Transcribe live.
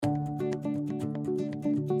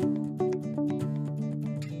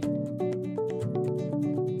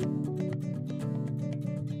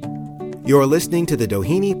You're listening to the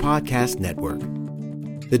Doheny Podcast Network.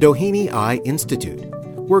 The Doheny Eye Institute,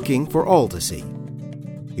 working for all to see.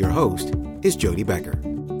 Your host is Jody Becker.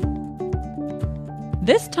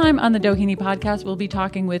 This time on the Doheny Podcast, we'll be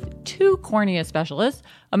talking with two cornea specialists,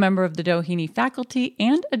 a member of the Doheny faculty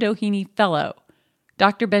and a Doheny fellow.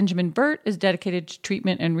 Dr. Benjamin Bert is dedicated to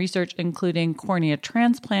treatment and research, including cornea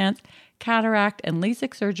transplants, cataract and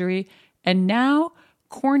LASIK surgery, and now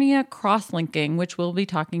cornea cross-linking, which we'll be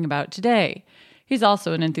talking about today. He's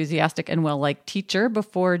also an enthusiastic and well-liked teacher.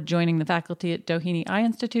 Before joining the faculty at Doheny Eye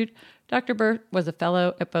Institute, Dr. Bert was a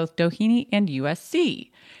fellow at both Doheny and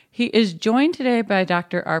USC. He is joined today by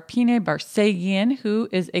Dr. Arpine Barsegian, who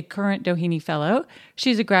is a current Doheny fellow.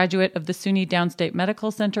 She's a graduate of the SUNY Downstate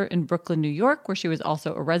Medical Center in Brooklyn, New York, where she was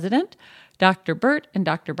also a resident. Dr. Bert and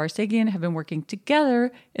Dr. Barsegian have been working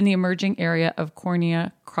together in the emerging area of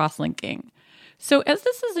cornea cross-linking. So as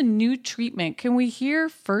this is a new treatment, can we hear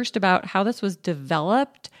first about how this was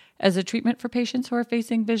developed as a treatment for patients who are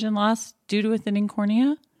facing vision loss due to a thinning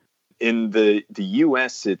cornea? In the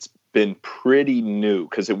U.S., it's been pretty new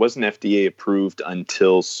because it wasn't FDA approved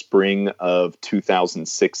until spring of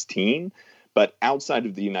 2016. But outside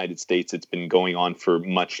of the United States, it's been going on for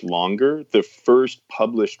much longer. The first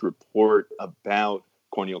published report about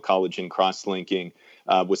corneal collagen cross-linking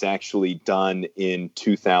was actually done in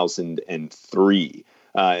 2003,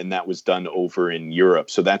 and that was done over in Europe.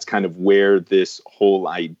 So that's kind of where this whole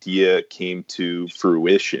idea came to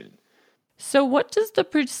fruition. So what does the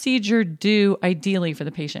procedure do ideally for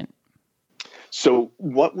the patient? So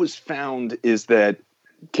what was found is that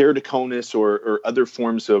keratoconus or other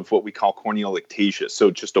forms of what we call corneal ectasia,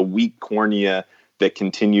 so just a weak cornea that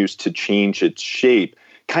continues to change its shape,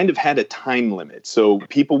 kind of had a time limit. So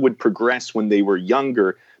people would progress when they were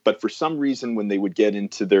younger, but for some reason, when they would get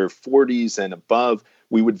into their 40s and above,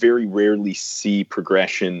 we would very rarely see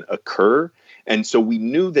progression occur. And so we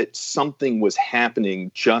knew that something was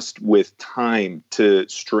happening just with time to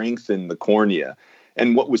strengthen the cornea.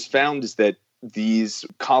 And what was found is that these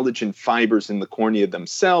collagen fibers in the cornea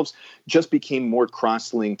themselves just became more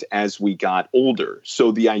cross-linked as we got older.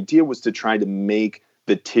 So the idea was to try to make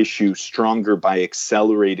the tissue stronger by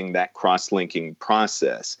accelerating that cross-linking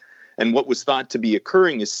process. And what was thought to be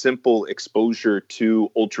occurring is simple exposure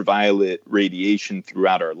to ultraviolet radiation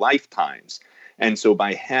throughout our lifetimes. And so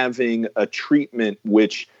by having a treatment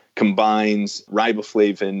which combines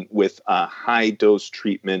riboflavin with a high dose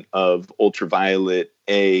treatment of ultraviolet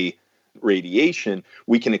A radiation,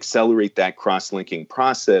 we can accelerate that cross-linking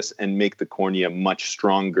process and make the cornea much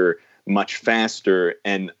stronger, much faster,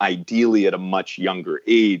 and ideally at a much younger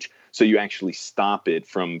age, so you actually stop it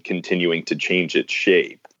from continuing to change its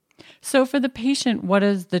shape. So for the patient, what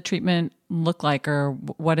does the treatment look like, or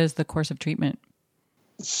what is the course of treatment?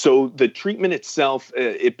 So the treatment itself,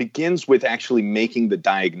 it begins with actually making the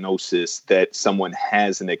diagnosis that someone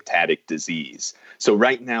has an ectatic disease. So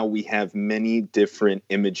right now we have many different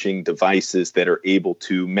imaging devices that are able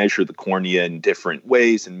to measure the cornea in different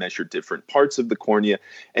ways and measure different parts of the cornea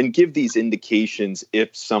and give these indications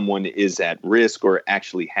if someone is at risk or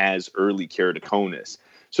actually has early keratoconus.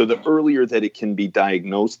 So the earlier that it can be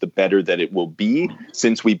diagnosed, the better that it will be,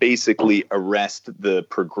 since we basically arrest the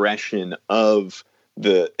progression of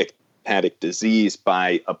the ectatic disease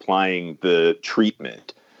by applying the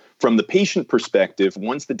treatment. From the patient perspective,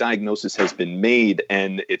 once the diagnosis has been made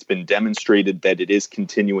and it's been demonstrated that it is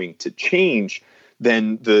continuing to change,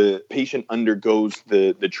 then the patient undergoes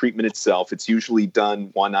the treatment itself. It's usually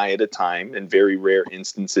done one eye at a time. In very rare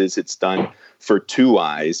instances, it's done for two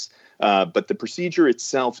eyes. But the procedure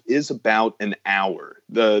itself is about an hour.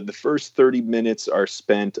 The first 30 minutes are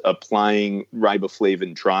spent applying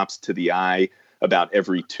riboflavin drops to the eye about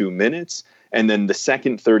every 2 minutes. And then the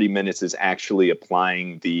second 30 minutes is actually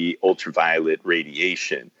applying the ultraviolet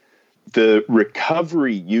radiation. The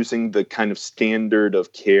recovery using the kind of standard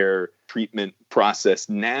of care treatment process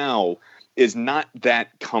now is not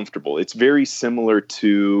that comfortable. It's very similar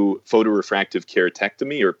to photorefractive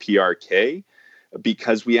keratectomy or PRK,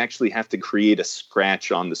 because we actually have to create a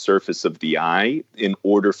scratch on the surface of the eye in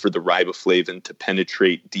order for the riboflavin to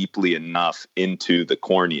penetrate deeply enough into the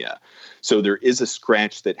cornea. So there is a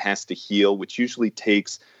scratch that has to heal, which usually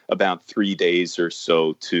takes about 3 days or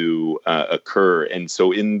so to occur. And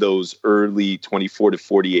so in those early 24 to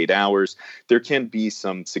 48 hours, there can be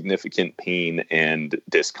some significant pain and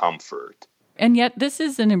discomfort. And yet this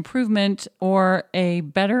is an improvement or a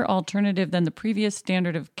better alternative than the previous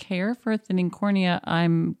standard of care for a thinning cornea,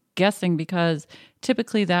 I'm guessing, because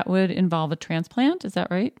typically that would involve a transplant. Is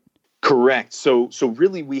that right? Correct. So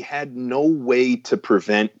really we had no way to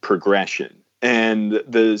prevent progression. And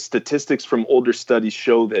the statistics from older studies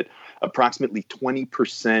show that approximately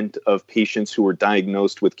 20% of patients who were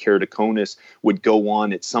diagnosed with keratoconus would go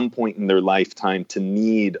on at some point in their lifetime to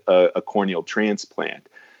need a corneal transplant.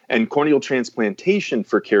 And corneal transplantation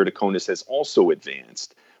for keratoconus has also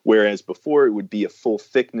advanced. Whereas before it would be a full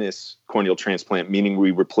thickness corneal transplant, meaning we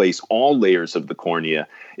replace all layers of the cornea.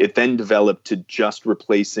 It then developed to just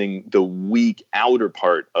replacing the weak outer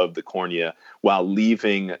part of the cornea while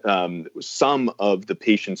leaving some of the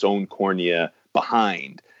patient's own cornea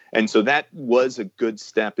behind. And so that was a good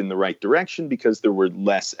step in the right direction because there were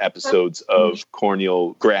less episodes of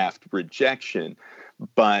corneal graft rejection.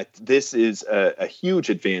 But this is a huge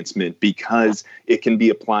advancement because it can be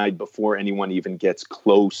applied before anyone even gets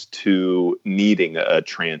close to needing a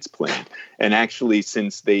transplant. And actually,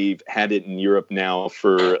 since they've had it in Europe now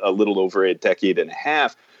for a little over a decade and a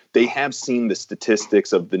half, they have seen the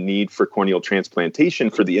statistics of the need for corneal transplantation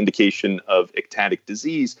for the indication of ectatic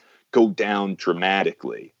disease go down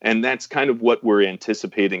dramatically. And that's kind of what we're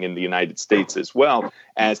anticipating in the United States as well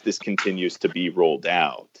as this continues to be rolled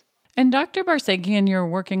out. And Dr. Barsegian, you're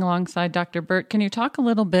working alongside Dr. Bert. Can you talk a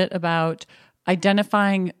little bit about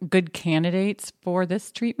identifying good candidates for this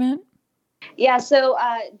treatment? Yeah, so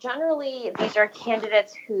generally these are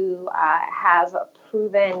candidates who have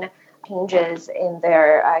proven changes in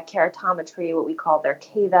their keratometry, what we call their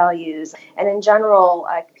K values, and in general,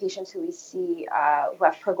 patients who we see who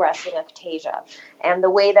have progressing ectasia. And the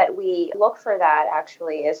way that we look for that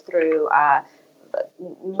actually is through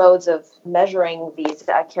modes of measuring these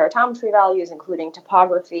keratometry values, including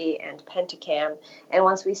topography and pentacam. And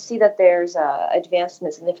once we see that there's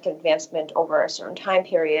significant advancement over a certain time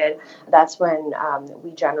period, that's when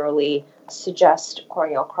we generally suggest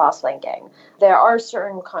corneal cross-linking. There are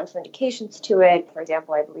certain contraindications to it. For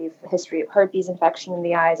example, I believe the history of herpes infection in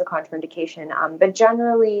the eye is a contraindication. But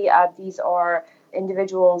generally, these are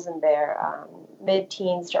individuals in their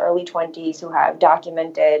mid-teens to early 20s who have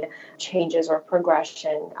documented changes or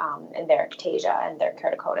progression in their ectasia and their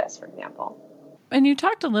keratoconus, for example. And you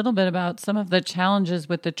talked a little bit about some of the challenges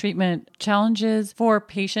with the treatment, challenges for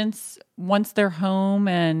patients once they're home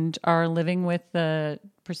and are living with the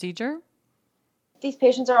procedure. These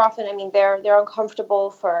patients are often, they're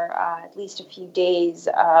uncomfortable for at least a few days,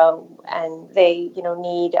 and they,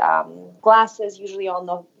 need glasses usually on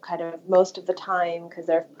the kind of most of the time because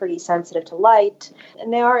they're pretty sensitive to light,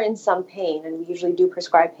 and they are in some pain, and we usually do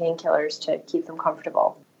prescribe painkillers to keep them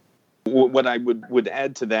comfortable. What I would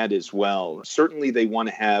add to that as well, certainly they want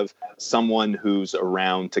to have someone who's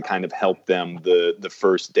around to kind of help them the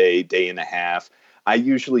first day and a half. I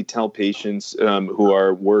usually tell patients who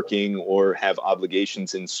are working or have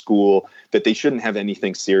obligations in school that they shouldn't have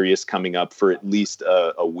anything serious coming up for at least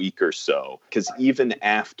a week or so. Because even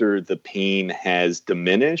after the pain has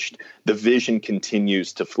diminished, the vision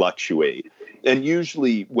continues to fluctuate. And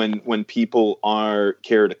usually when people are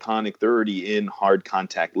keratoconic, they're already in hard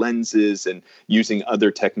contact lenses and using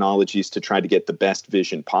other technologies to try to get the best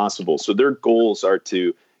vision possible. So their goals are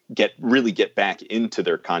to get back into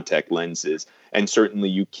their contact lenses. And certainly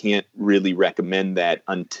you can't really recommend that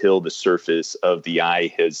until the surface of the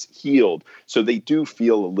eye has healed. So they do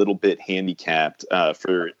feel a little bit handicapped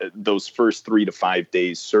for those first 3 to 5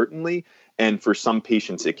 days, certainly. And for some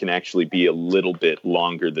patients, it can actually be a little bit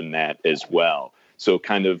longer than that as well. So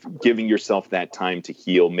kind of giving yourself that time to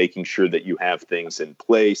heal, making sure that you have things in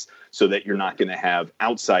place so that you're not going to have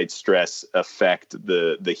outside stress affect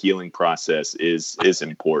the healing process is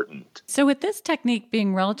important. So with this technique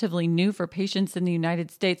being relatively new for patients in the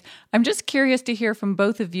United States, I'm just curious to hear from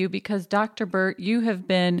both of you because Dr. Bert, you have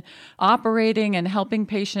been operating and helping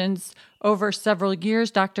patients over several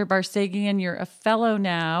years. Dr. Barsegian, you're a fellow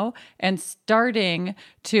now and starting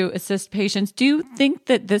to assist patients. Do you think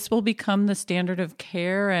that this will become the standard of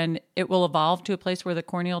care and it will evolve to a place where the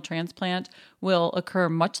corneal transplant will occur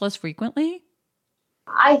much less frequently?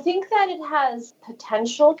 I think that it has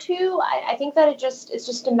potential to. I think that it's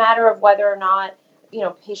just a matter of whether or not,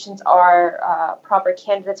 patients are proper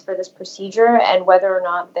candidates for this procedure and whether or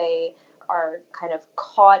not they are kind of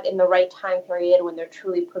caught in the right time period when they're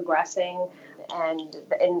truly progressing. And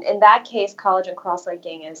in that case, collagen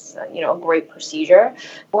cross-linking is, a great procedure.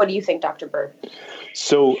 What do you think, Dr. Bert?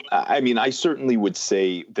 So, I certainly would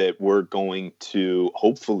say that we're going to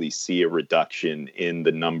hopefully see a reduction in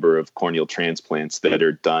the number of corneal transplants that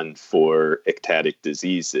are done for ectatic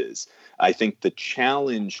diseases. I think the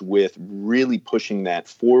challenge with really pushing that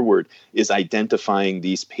forward is identifying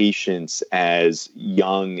these patients as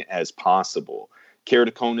young as possible.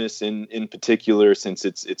 Keratoconus in particular, since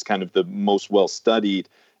it's kind of the most well-studied,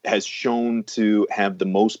 has shown to have the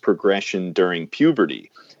most progression during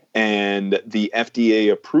puberty. And the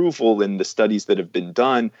FDA approval and the studies that have been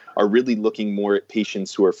done are really looking more at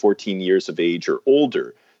patients who are 14 years of age or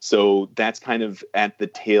older. So that's kind of at the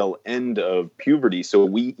tail end of puberty. So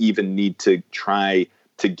we even need to try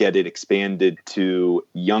to get it expanded to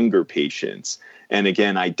younger patients. And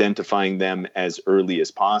again, identifying them as early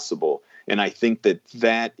as possible. And I think that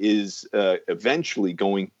that is eventually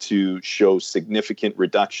going to show significant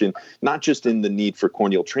reduction, not just in the need for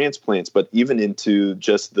corneal transplants, but even into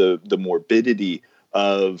just the morbidity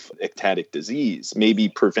of ectatic disease, maybe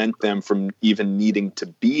prevent them from even needing to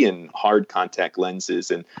be in hard contact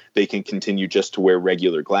lenses, and they can continue just to wear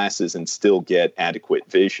regular glasses and still get adequate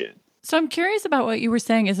vision. So I'm curious about what you were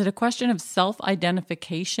saying. Is it a question of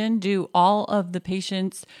self-identification? Do all of the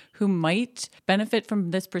patients who might benefit from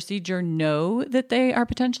this procedure know that they are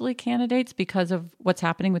potentially candidates because of what's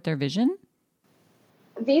happening with their vision?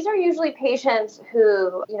 These are usually patients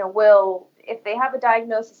who, will, if they have a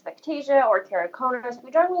diagnosis of ectasia or keratoconus, we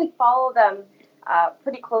generally follow them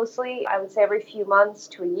pretty closely, I would say every few months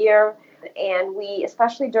to a year. And we,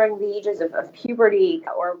 especially during the ages of puberty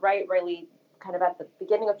or really kind of at the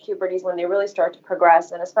beginning of puberty is when they really start to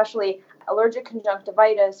progress, and especially allergic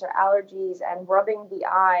conjunctivitis or allergies and rubbing the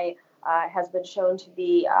eye has been shown to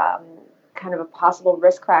be kind of a possible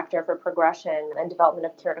risk factor for progression and development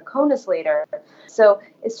of keratoconus later. So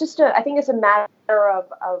it's just I think it's a matter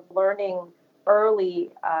of learning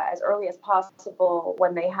as early as possible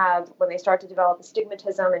when they start to develop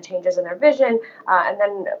astigmatism and changes in their vision, and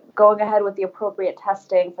then going ahead with the appropriate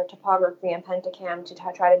testing for topography and pentacam to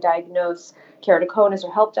try to diagnose keratoconus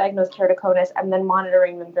or help diagnose keratoconus, and then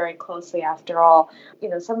monitoring them very closely after all.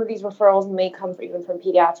 Some of these referrals may come even from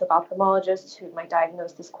pediatric ophthalmologists who might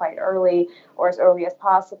diagnose this quite early or as early as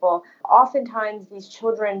possible. Oftentimes, these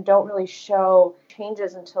children don't really show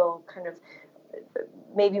changes until kind of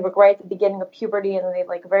maybe right at the beginning of puberty, and then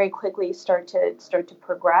they very quickly start to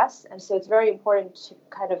progress. And so it's very important to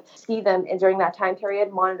kind of see them during that time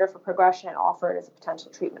period, monitor for progression, and offer it as a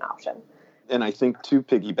potential treatment option. And I think to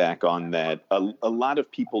piggyback on that, a lot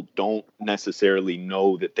of people don't necessarily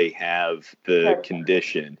know that they have the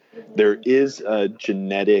condition. There is a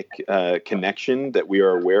genetic connection that we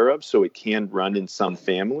are aware of, so it can run in some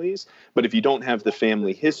families. But if you don't have the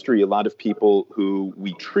family history, a lot of people who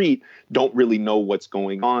we treat don't really know what's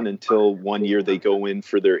going on until one year they go in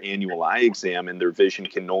for their annual eye exam and their vision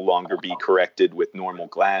can no longer be corrected with normal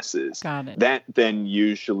glasses. Got it. That then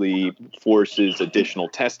usually forces additional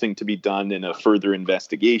testing to be done and a further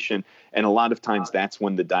investigation. And a lot of times that's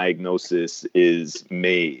when the diagnosis is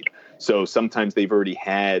made. So sometimes they've already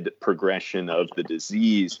had progression of the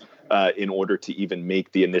disease in order to even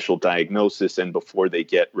make the initial diagnosis and before they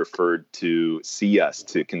get referred to see us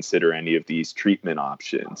to consider any of these treatment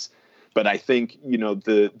options. But I think,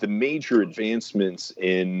 the major advancements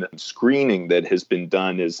in screening that has been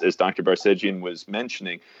done, as Dr. Barsegian was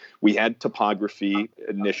mentioning, we had topography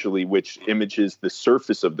initially, which images the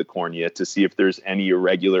surface of the cornea to see if there's any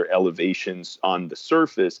irregular elevations on the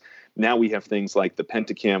surface. Now we have things like the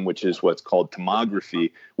pentacam, which is what's called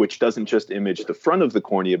tomography, which doesn't just image the front of the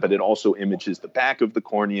cornea, but it also images the back of the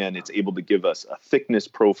cornea, and it's able to give us a thickness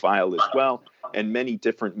profile as well, and many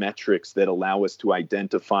different metrics that allow us to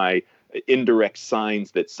identify indirect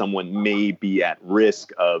signs that someone may be at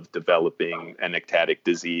risk of developing an ectatic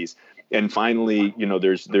disease. And finally,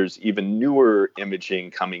 there's even newer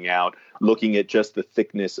imaging coming out looking at just the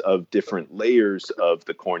thickness of different layers of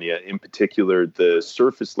the cornea, in particular the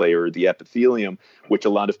surface layer, the epithelium, which a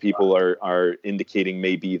lot of people are indicating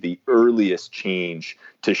may be the earliest change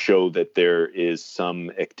to show that there is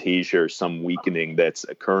some ectasia or some weakening that's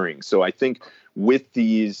occurring. So I think with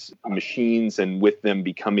these machines and with them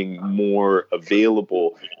becoming more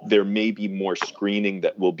available, there may be more screening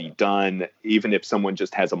that will be done, even if someone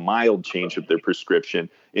just has a mild change of their prescription,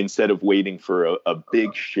 instead of waiting for a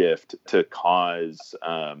big shift to cause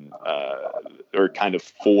or kind of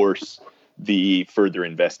force the further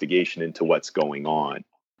investigation into what's going on.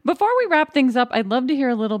 Before we wrap things up, I'd love to hear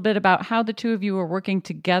a little bit about how the two of you are working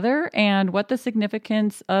together and what the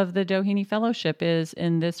significance of the Doheny Fellowship is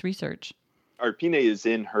in this research. Arpine is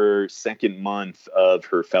in her second month of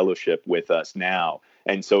her fellowship with us now.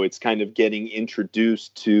 And so it's kind of getting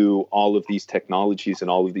introduced to all of these technologies and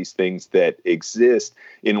all of these things that exist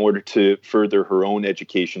in order to further her own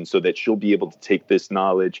education so that she'll be able to take this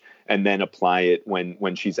knowledge and then apply it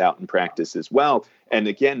when she's out in practice as well. And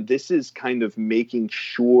again, this is kind of making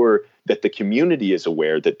sure that the community is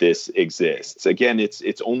aware that this exists. Again,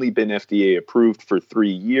 it's only been FDA approved for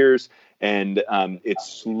 3 years. And it's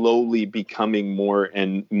slowly becoming more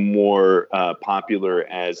and more popular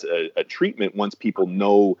as a treatment once people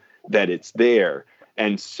know that it's there.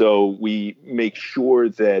 And so we make sure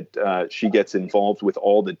that she gets involved with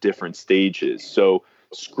all the different stages. So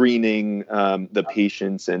screening the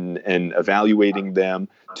patients and evaluating them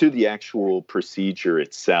to the actual procedure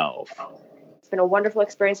itself. It's been a wonderful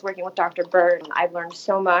experience working with Dr. Bert. I've learned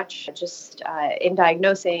so much just in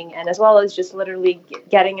diagnosing, and as well as just literally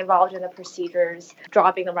getting involved in the procedures,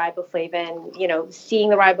 dropping the riboflavin, seeing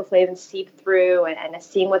the riboflavin seep through and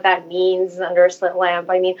seeing what that means under a slit lamp.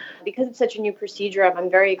 I mean, because it's such a new procedure, I'm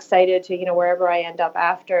very excited to, wherever I end up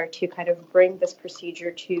after, to kind of bring this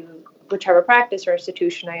procedure to whichever practice or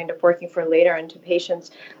institution I end up working for later, and to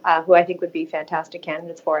patients who I think would be fantastic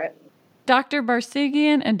candidates for it. Dr.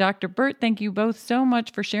 Barsegian and Dr. Bert, thank you both so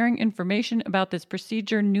much for sharing information about this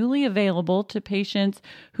procedure newly available to patients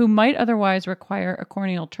who might otherwise require a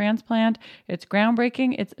corneal transplant. It's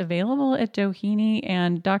groundbreaking. It's available at Doheny.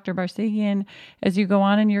 And Dr. Barsegian, as you go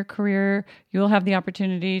on in your career, you'll have the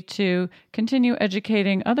opportunity to continue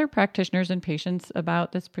educating other practitioners and patients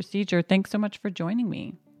about this procedure. Thanks so much for joining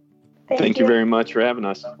me. Thank you very much for having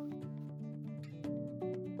us.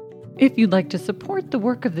 If you'd like to support the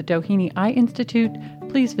work of the Doheny Eye Institute,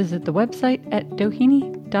 please visit the website at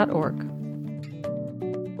doheny.org.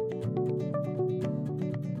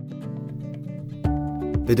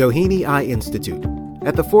 The Doheny Eye Institute,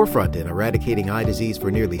 at the forefront in eradicating eye disease for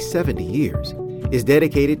nearly 70 years, is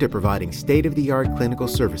dedicated to providing state-of-the-art clinical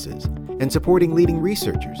services and supporting leading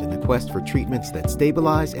researchers in the quest for treatments that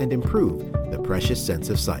stabilize and improve the precious sense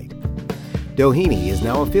of sight. Doheny is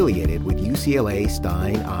now affiliated with UCLA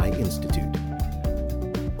Stein Eye Institute.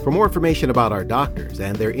 For more information about our doctors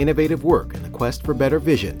and their innovative work in the quest for better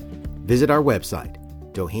vision, visit our website,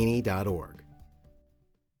 doheny.org.